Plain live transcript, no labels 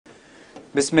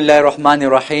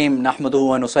Bismillahirrahmanirrahim. Nahmaduhu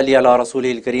wa nusalli ala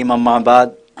rasulihil kareem amma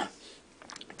ba'd.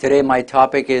 Today my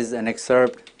topic is an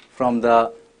excerpt from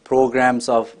the programs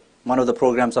of one of the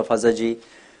programs of Hazaji,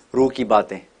 Ruh Ki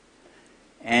Baatein.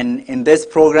 And in this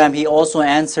program he also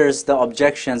answers the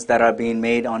objections that are being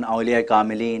made on Awliya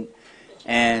Kamilin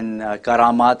and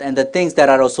Karamat and the things that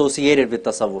are associated with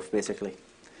Tasawwuf basically.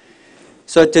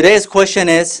 So today's question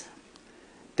is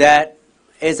that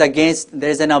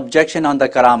there's an objection on the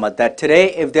Karamat, that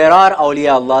today if there are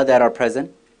Awliya Allah that are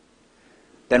present,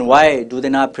 then why do they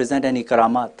not present any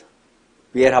Karamat?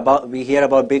 We hear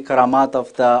about big Karamat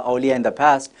of the Awliya in the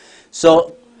past.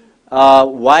 So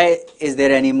why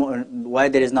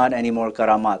there is not any more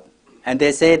Karamat? And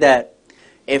they say that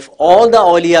if all the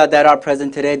Awliya that are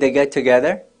present today, they get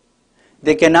together,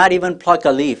 they cannot even pluck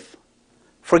a leaf.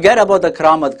 Forget about the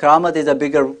Karamat. Karamat is a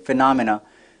bigger phenomena,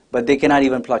 but they cannot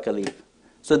even pluck a leaf.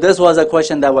 So this was a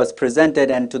question that was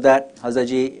presented, and to that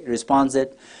Hazaji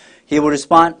responded. He would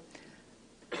respond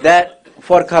that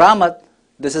for Karamat,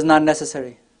 this is not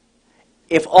necessary.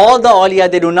 If all the awliya,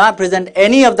 they do not present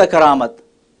any of the Karamat,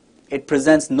 it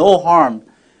presents no harm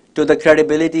to the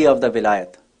credibility of the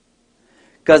Vilayat.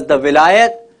 Because the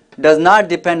Vilayat does not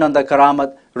depend on the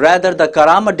Karamat, rather the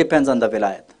Karamat depends on the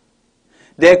Vilayat.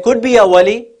 There could be a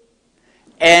wali,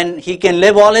 and he can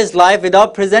live all his life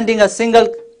without presenting a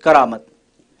single Karamat,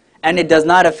 and it does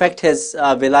not affect his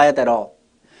Vilayat at all.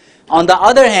 On the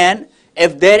other hand,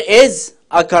 if there is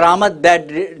a Karamat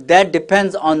that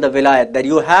depends on the Vilayat, that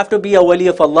you have to be a wali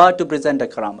of Allah to present a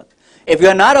Karamat. If you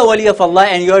are not a wali of Allah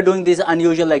and you are doing these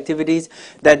unusual activities,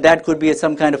 that could be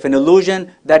some kind of an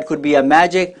illusion, that could be a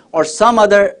magic or some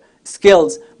other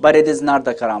skills, but it is not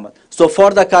the Karamat. So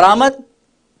for the Karamat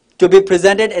to be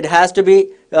presented, it has to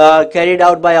be carried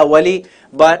out by a wali,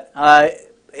 but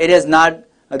it is not.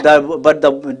 But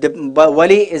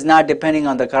wali is not depending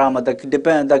on the Karamat.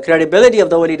 The credibility of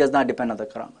the wali does not depend on the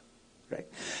Karamat. Right?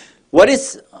 What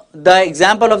is the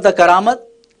example of the Karamat?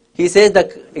 He says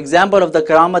the example of the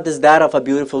Karamat is that of a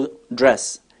beautiful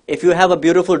dress. If you have a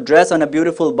beautiful dress on a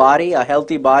beautiful body, a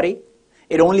healthy body,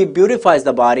 it only beautifies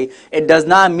the body. It does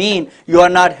not mean you are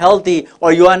not healthy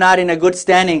or you are not in a good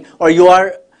standing or you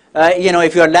are,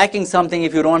 if you are lacking something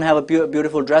if you don't have a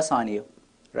beautiful dress on you.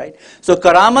 Right? So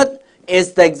Karamat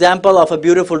is the example of a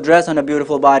beautiful dress on a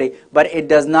beautiful body, but it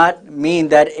does not mean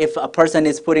that if a person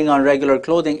is putting on regular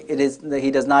clothing,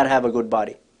 he does not have a good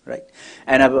body, right?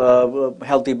 And a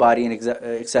healthy body, and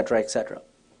etc., etc.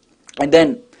 And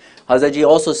then Hazaji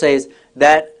also says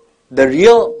that the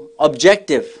real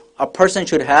objective a person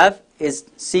should have is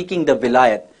seeking the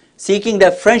vilayat, seeking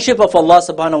the friendship of Allah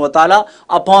subhanahu wa ta'ala,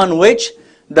 upon which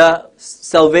the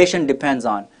salvation depends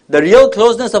on. The real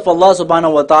closeness of Allah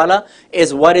subhanahu wa ta'ala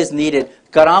is what is needed.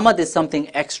 Karamat is something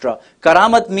extra.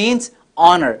 Karamat means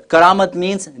honor. Karamat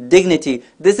means dignity.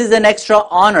 This is an extra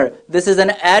honor. This is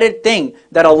an added thing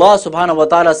that Allah subhanahu wa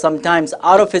ta'ala sometimes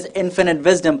out of His infinite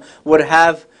wisdom would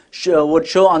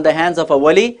show on the hands of a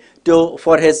wali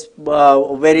for his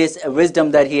various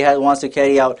wisdom that he wants to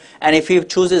carry out. And if he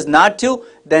chooses not to,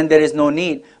 then there is no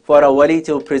need for a wali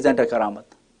to present a Karamat.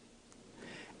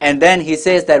 And then he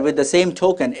says that with the same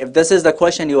token, if this is the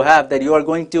question you have, that you are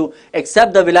going to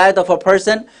accept the vilayat of a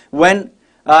person when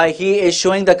he is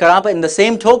showing the Karamat, in the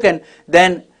same token,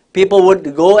 then people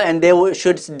would go and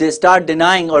should start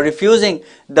denying or refusing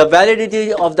the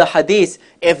validity of the hadith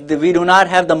if we do not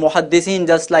have the muhaddisin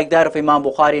just like that of Imam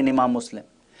Bukhari and Imam Muslim.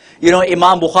 You know,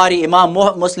 Imam Bukhari, Imam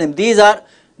Muslim, these are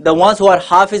the ones who are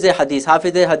hafiz-e-hadith.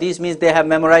 Hafiz-e-hadith means they have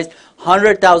memorized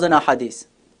 100,000 ahadith.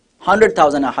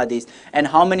 100,000 ahadith. And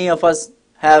how many of us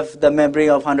have the memory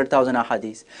of 100,000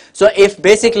 ahadith? So if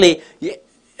basically,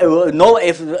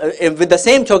 if with the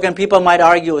same token people might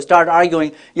start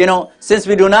arguing, since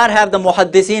we do not have the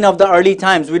muhaddisin of the early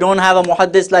times, we don't have a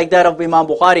muhaddis like that of Imam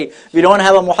Bukhari, we don't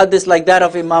have a muhaddis like that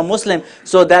of Imam Muslim,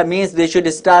 so that means they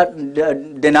should start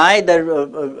deny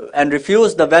and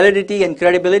refuse the validity and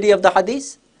credibility of the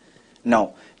hadith?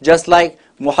 No. Just like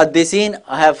muhaddisin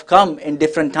have come in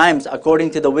different times according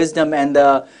to the wisdom and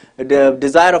the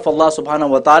desire of Allah subhanahu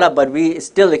wa ta'ala, but we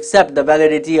still accept the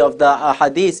validity of the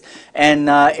hadith and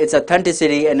its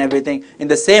authenticity and everything. In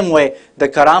the same way, the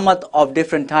karamat of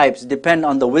different types depend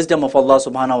on the wisdom of Allah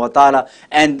subhanahu wa ta'ala.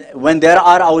 And when there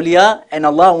are awliya and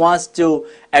Allah wants to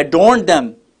adorn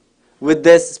them with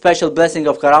this special blessing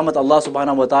of karamat, Allah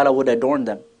subhanahu wa ta'ala would adorn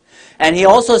them. And he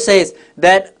also says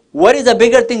that what is a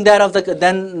bigger thing than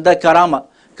the karama?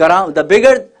 The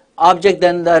bigger object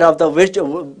than that of the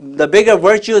virtue, the bigger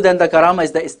virtue than the karama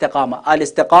is the istiqama.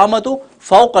 Al-istiqamatu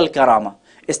fawq al-karama.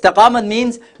 Istiqama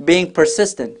means being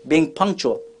persistent, being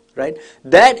punctual, right?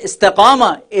 That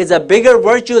istiqamah is a bigger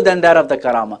virtue than that of the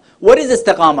karama. What is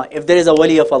istiqamah? If there is a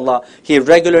wali of Allah, he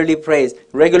regularly prays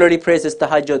his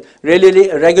tahajjud,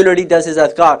 regularly does his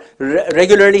adhkar,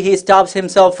 regularly he stops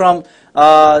himself from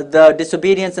the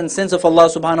disobedience and sins of Allah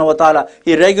subhanahu wa ta'ala.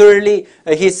 He regularly,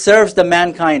 he serves the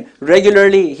mankind.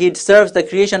 Regularly, he serves the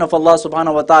creation of Allah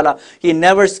subhanahu wa ta'ala. He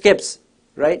never skips,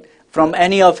 right, from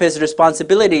any of his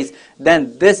responsibilities.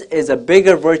 Then this is a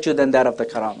bigger virtue than that of the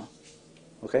karama.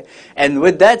 Okay? And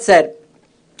with that said,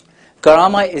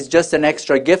 karama is just an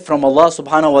extra gift from Allah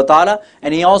subhanahu wa ta'ala.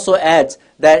 And he also adds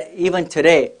that even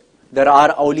today, there are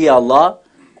awliya Allah,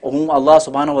 whom Allah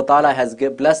subhanahu wa ta'ala has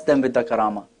blessed them with the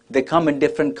karama. They come in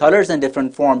different colors and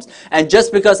different forms. And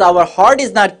just because our heart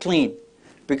is not clean,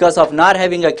 because of not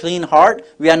having a clean heart,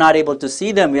 we are not able to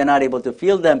see them, we are not able to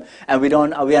feel them, and we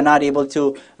are not able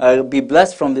to be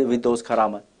blessed with those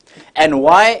karamat. And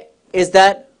why is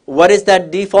that? What is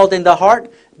that default in the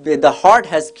heart? The heart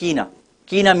has kina.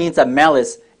 Kina means a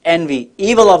malice, envy,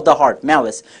 evil of the heart,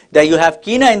 malice. That you have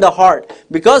kina in the heart.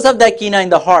 Because of that kina in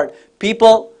the heart,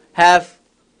 people have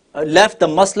left the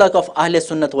maslak of Ahl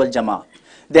Sunnat wal Jama'ah.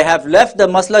 They have left the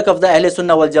maslak of the Ahl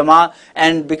Sunnah wal Jama'ah,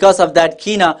 and because of that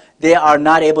kina, they are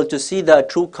not able to see the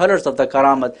true colors of the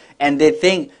karamat, and they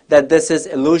think that this is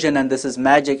illusion and this is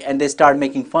magic, and they start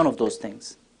making fun of those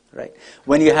things. Right?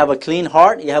 When you have a clean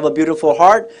heart, you have a beautiful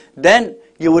heart, then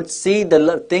you would see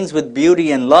the things with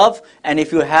beauty and love. And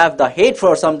if you have the hate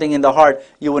for something in the heart,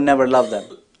 you would never love them.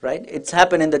 Right? It's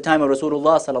happened in the time of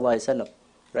Rasulullah sallallahu alaihi wasallam.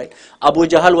 Right? Abu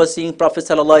Jahl was seeing Prophet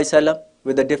sallallahu alaihi wasallam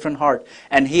with a different heart,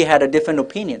 and he had a different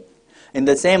opinion. In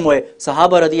the same way,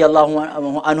 Sahaba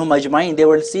radiyallahu anhum ajma'in, they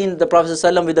were seeing the Prophet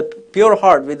ﷺ with a pure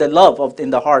heart, with the love in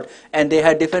the heart, and they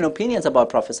had different opinions about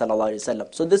Prophet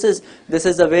ﷺ. So this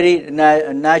is a very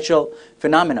natural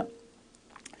phenomena.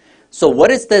 So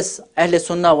what is this Ahl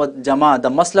Sunnah wal Jama'ah? The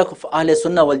maslak of Ahl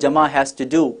Sunnah wal Jama'ah has to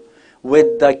do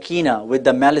with the kina, with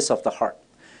the malice of the heart.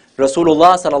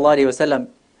 Rasulullah ﷺ,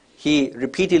 he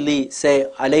repeatedly say,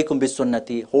 alaykum bis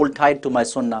sunnati, hold tight to my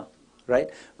sunnah. Right?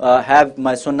 Have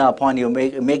my sunnah upon you.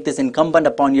 Make this incumbent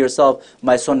upon yourself,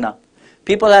 my sunnah.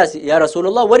 People ask, Ya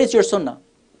Rasulullah, what is your sunnah?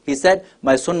 He said,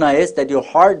 my sunnah is that your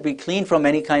heart be clean from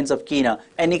any kinds of kina,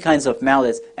 any kinds of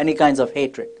malice, any kinds of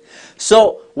hatred.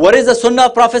 So, what is the sunnah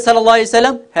of Prophet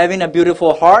ﷺ? Having a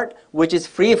beautiful heart, which is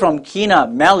free from kina,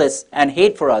 malice, and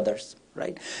hate for others.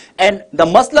 Right? And the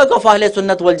maslak of Ahl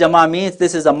Sunnat wal Jama'ah means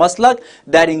this is a maslak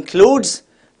that includes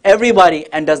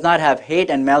everybody and does not have hate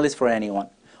and malice for anyone.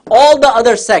 All the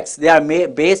other sects, they are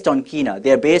based on kina,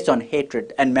 they are based on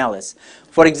hatred and malice.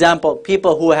 For example,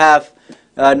 people who have,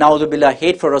 na'udhu billah,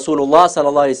 hate for Rasulullah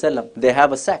sallallahu alaihi wasallam, they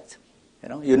have a sect.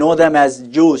 You know them as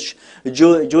Jewish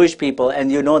people,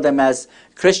 and you know them as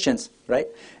Christians, right?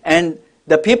 And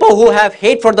the people who have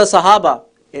hate for the Sahaba,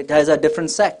 it has a different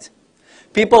sect.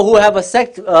 People who have a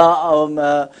sect,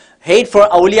 hate for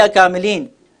Awliya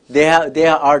Kamilin, they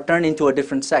are turned into a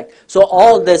different sect. So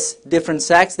all this different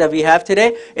sects that we have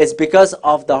today is because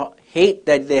of the hate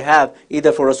that they have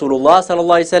either for Rasulullah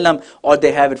sallallahu alaihi wasallam, or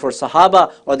they have it for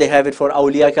Sahaba, or they have it for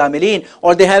Awliya Kamilin,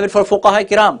 or they have it for Fuqaha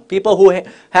Kiram. People who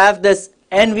have this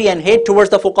envy and hate towards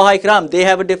the Fuqaha Kiram, they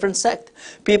have a different sect.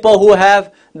 People who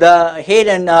have the hate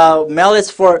and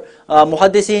malice for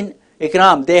Muhaddisin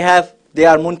Ikram, they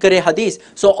are munkar hadith.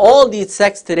 So all these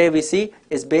sects today we see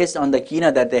is based on the kina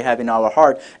that they have in our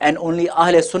heart. And only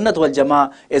Ahl Sunnat wal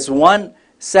Jama'ah is one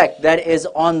sect that is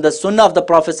on the sunnah of the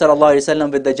Prophet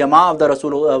ﷺ with the Jama'ah of the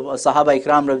Sahaba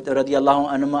Ikram radiyallahu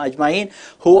anhum ajma'in,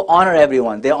 who honor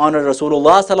everyone. They honor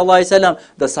Rasulullah ﷺ,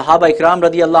 the Sahaba Ikram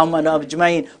radiyallahu anhum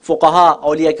ajma'in, Fuqaha,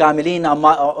 Awliya Kamilin,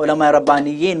 Ulama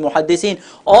Rabbaniyin, Muhaddisin.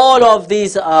 All of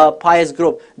these pious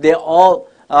group, they all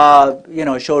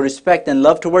show respect and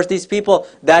love towards these people.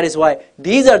 That is why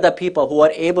these are the people who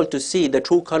are able to see the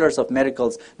true colors of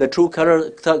miracles, the true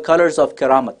colors of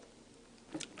karamat.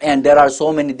 And there are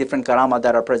so many different karamat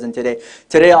that are present today.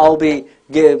 Today I'll be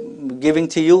giving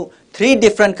to you 3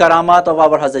 different karamat of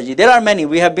our Hazaji. There are many.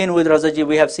 We have been with Hazaji.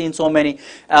 We have seen so many.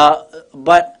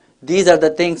 But these are the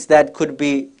things that could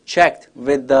be checked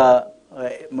with the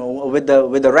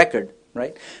record.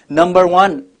 Right. Number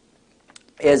 1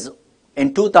 is,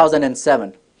 in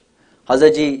 2007,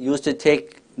 Hazaji used to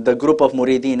take the group of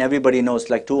murideen. Everybody knows,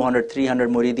 like 200, 300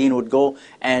 murideen would go,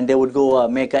 and they would go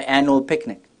make an annual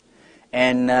picnic.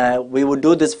 And we would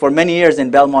do this for many years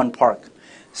in Belmont Park.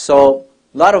 So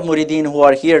a lot of murideen who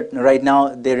are here right now,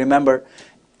 they remember.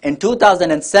 In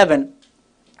 2007,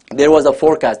 there was a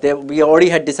forecast. We already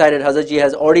had decided, Hazaji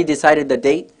has already decided the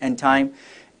date and time.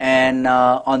 And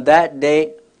on that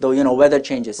day, the weather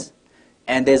changes.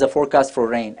 And there's a forecast for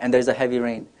rain, and there's a heavy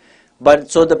rain.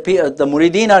 But so the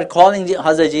Murideen are calling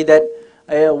Hazrat Ji that,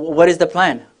 what is the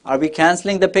plan? Are we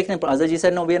cancelling the picnic? Hazrat Ji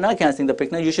said, no, we are not cancelling the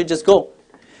picnic, you should just go.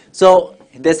 So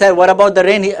they said, what about the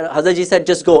rain? Hazrat Ji said,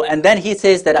 just go. And then he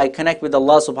says that I connect with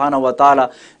Allah subhanahu wa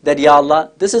ta'ala, that Ya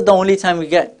Allah, this is the only time we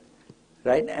get.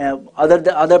 Right?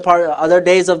 Other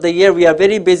days of the year we are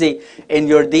very busy in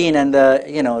your deen and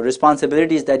the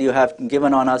responsibilities that you have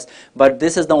given on us. But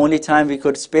this is the only time we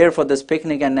could spare for this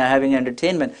picnic and having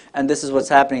entertainment. And this is what's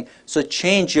happening. So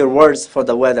change your words for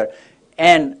the weather.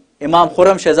 And Imam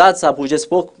Khurram Shahzad Sahib, who just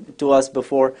spoke to us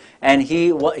before, and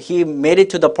he made it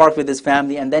to the park with his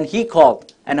family, and then he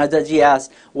called. And Hazrat Ji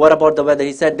asked, what about the weather?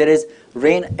 He said, there is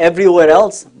rain everywhere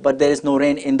else, but there is no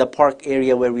rain in the park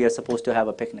area where we are supposed to have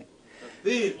a picnic.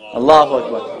 Allahu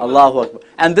Akbar, Allahu Akbar.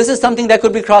 And this is something that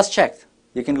could be cross-checked.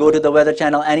 You can go to the weather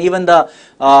channel, and even the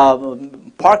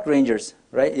park rangers,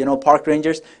 right? Park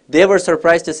rangers, they were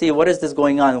surprised to see what is this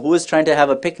going on? Who is trying to have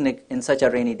a picnic in such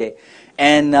a rainy day?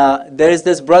 And there is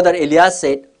this brother, Ilyas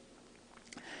Said.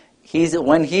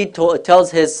 When he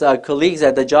tells his colleagues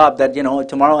at the job that,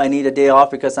 tomorrow I need a day off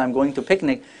because I'm going to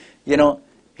picnic,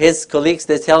 his colleagues,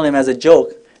 they tell him as a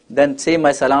joke, then say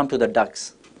my salam to the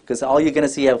ducks. Because all you're going to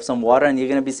see have some water and you're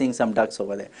going to be seeing some ducks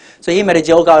over there. So he made a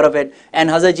joke out of it, and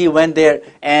Hazrat Ji went there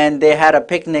and they had a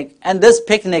picnic. And this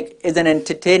picnic is an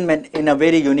entertainment in a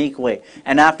very unique way.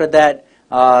 And after that,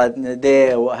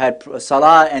 they had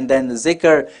salah and then the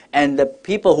zikr, and the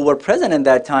people who were present in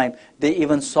that time, they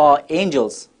even saw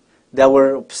angels that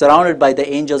were surrounded by the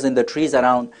angels in the trees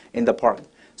around in the park.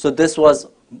 So this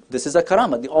is a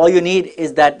karamat. All you need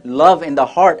is that love in the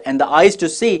heart and the eyes to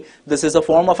see. This is a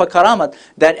form of a karamat,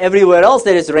 that everywhere else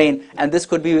there is rain, and this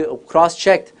could be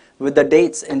cross-checked with the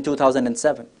dates in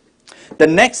 2007. The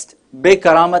next big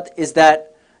karamat is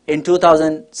that in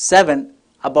 2007,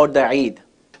 about the Eid.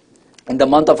 In the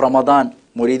month of Ramadan,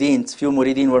 few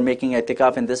Murideen were making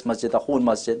i'tikaf in this masjid, Akhoon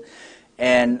masjid.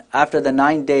 And after the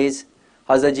 9 days,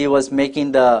 Hazrat Ji was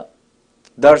making the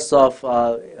dars of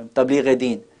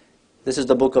Tabligh-e-Deen. This is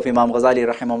the book of Imam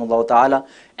Ghazali rahimahullah ta'ala.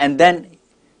 And then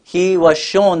he was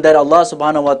shown that Allah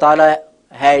subhanahu wa ta'ala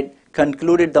had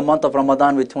concluded the month of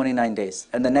Ramadan with 29 days.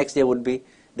 And the next day would be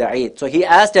the Eid. So he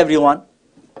asked everyone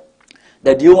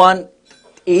that, do you want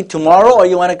Eid tomorrow or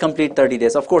you want to complete 30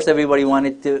 days? Of course everybody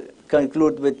wanted to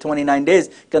conclude with 29 days,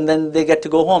 and then they get to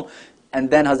go home. And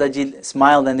then Hazrat Ji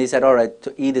smiled and they said, all right,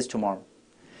 Eid is tomorrow.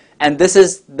 And this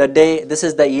is the day, this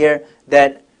is the year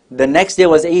that the next day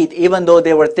was Eid, even though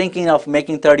they were thinking of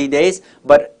making 30 days.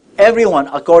 But everyone,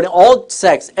 all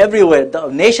sects, everywhere,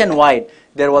 nationwide,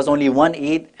 there was only one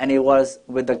Eid, and it was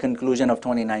with the conclusion of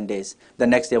 29 days. The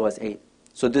next day was Eid.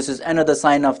 So this is another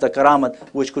sign of the karamat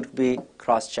which could be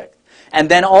cross-checked. And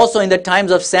then also in the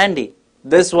times of Sandy,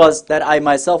 this was that I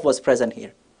myself was present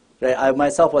here. Right? I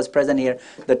myself was present here.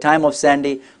 The time of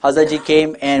Sandy, Hazrat Ji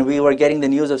came and we were getting the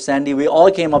news of Sandy. We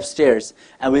all came upstairs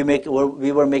and we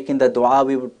were making the dua.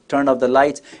 We would turn off the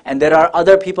lights. And there are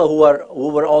other people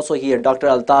who were also here. Dr.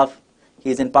 Altaf,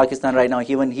 he's in Pakistan right now.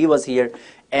 He was here.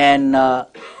 And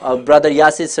Brother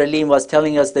Yasir Sarlim was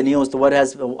telling us the news,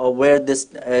 where this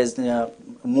is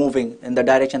moving, in the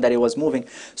direction that it was moving.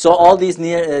 So all these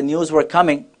news were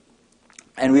coming,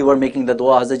 and we were making the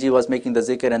dua. Hazrat Ji was making the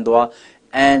zikr and dua.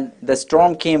 And the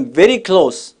storm came very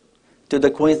close to the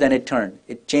Queens, then it turned.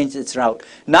 It changed its route.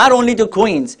 Not only to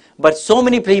Queens, but so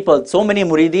many people, so many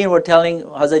Murideen were telling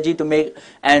Hazrat Ji to make,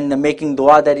 and making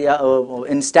dua that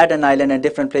in Staten Island and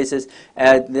different places,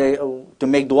 to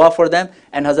make dua for them.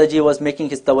 And Hazrat Ji was making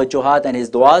his tawajjuhat and his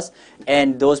duas.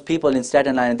 And those people in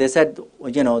Staten Island, they said,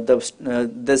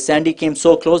 the Sandy came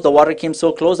so close, the water came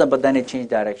so close, but then it changed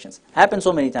directions. Happened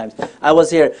so many times. I was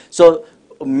here. So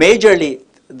majorly,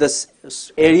 this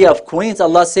area of Queens,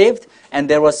 Allah saved, and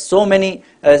there was so many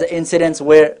incidents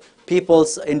where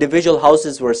people's individual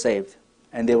houses were saved,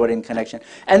 and they were in connection.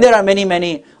 And there are many,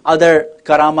 many other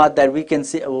karamat that we can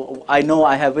see. I know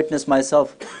I have witnessed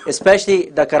myself, especially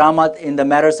the karamat in the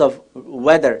matters of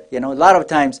weather. A lot of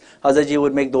times Hazrat Ji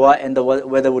would make dua and the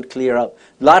weather would clear up.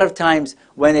 A lot of times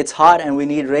when it's hot and we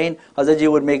need rain, Hazrat Ji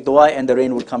would make dua and the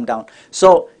rain would come down.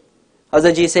 So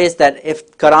Hazrat Ji says that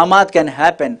if karamat can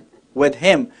happen with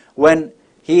him when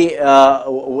he's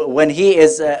trying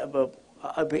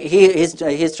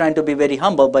to be very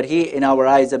humble, but he in our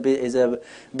eyes is a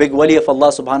big wali of Allah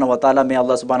subhanahu wa ta'ala. May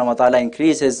Allah subhanahu wa ta'ala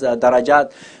increase his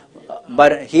darajat.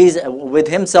 But he's with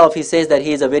himself, he says that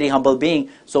he is a very humble being.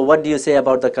 So what do you say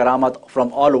about the karamat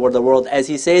from all over the world? As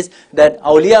he says that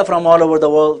awliya from all over the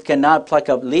world cannot pluck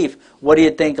a leaf. What do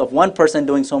you think of one person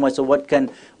doing so much? So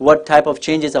what type of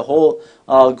changes a whole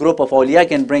group of awliya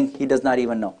can bring? He does not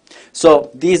even know. So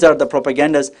these are the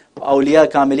propagandas.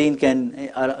 Awliya Kamilin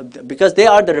can, because they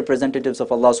are the representatives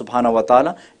of Allah subhanahu wa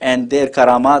ta'ala, and their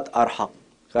karamat are haq.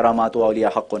 Karamatu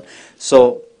awliya haqqun.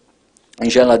 So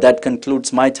inshallah, that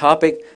concludes my topic.